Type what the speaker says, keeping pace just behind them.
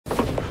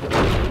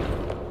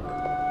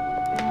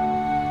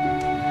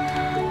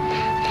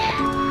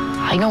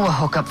I know a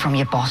hookup from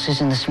your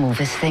bosses and the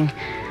smoothest thing,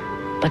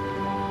 but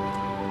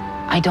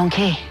I don't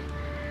care.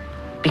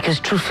 Because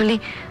truthfully,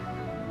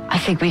 I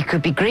think we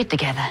could be great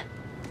together.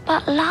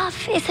 But love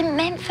isn't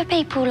meant for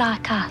people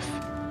like us.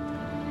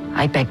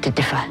 I beg to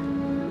differ.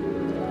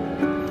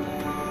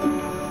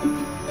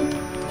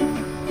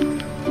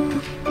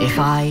 If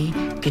I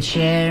could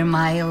share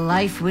my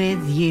life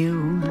with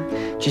you,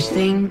 just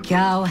think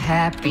how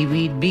happy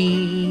we'd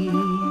be.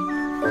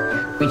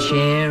 We'd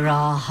share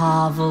a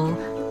hovel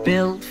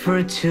built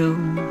for two,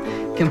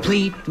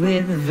 complete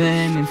with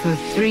vermin for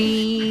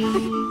three.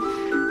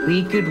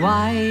 We could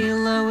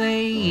while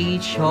away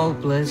each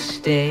hopeless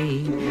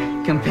day,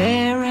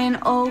 comparing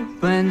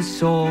open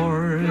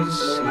sores.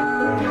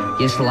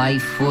 Yes,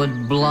 life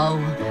would blow,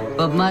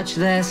 but much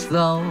less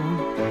though,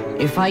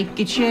 if I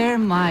could share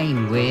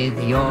mine with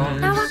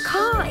yours. No, I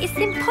can't. It's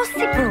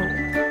impossible.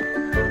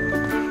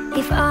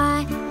 If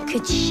I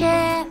could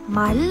share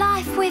my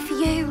life with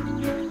you,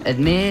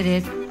 admit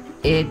it,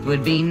 it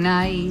would be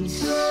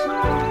nice.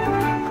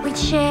 We'd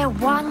share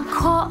one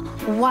cot,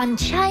 one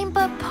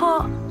chamber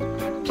pot,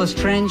 plus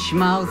trench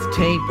mouth,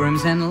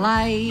 tapeworms and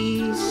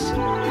lice.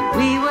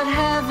 We would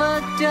have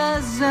a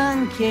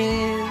dozen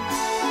kids,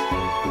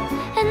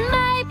 and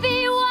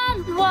maybe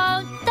one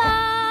won't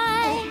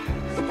die.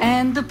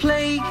 And the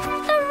plague,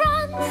 the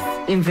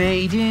runs,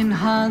 invading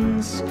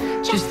huns.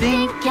 Just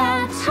think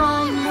how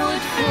time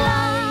would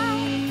fly.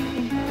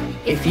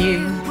 If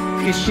you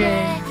could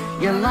share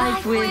your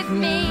life with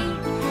me,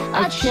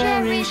 I'd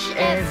cherish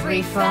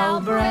every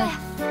foul breath,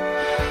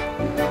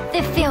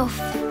 the filth,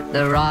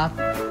 the rot,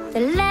 the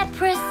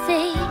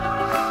leprosy,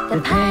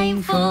 the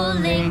painful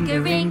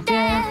lingering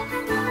death.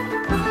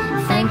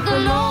 Thank the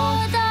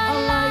Lord our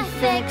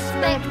life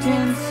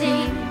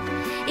expectancy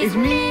is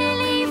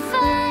merely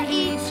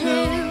 32.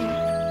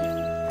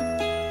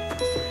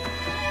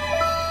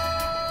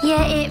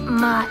 Yeah, it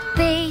might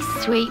be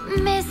sweet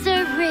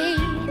misery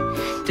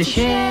to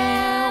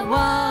share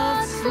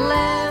what's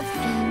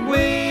left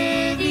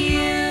with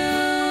you.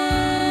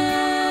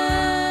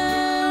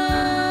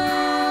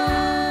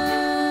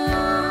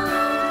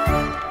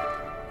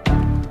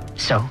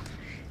 So,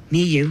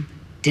 me, you,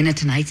 dinner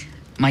tonight,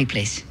 my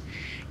place.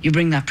 You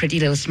bring that pretty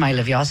little smile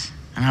of yours,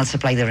 and I'll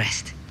supply the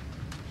rest.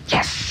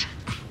 Yes!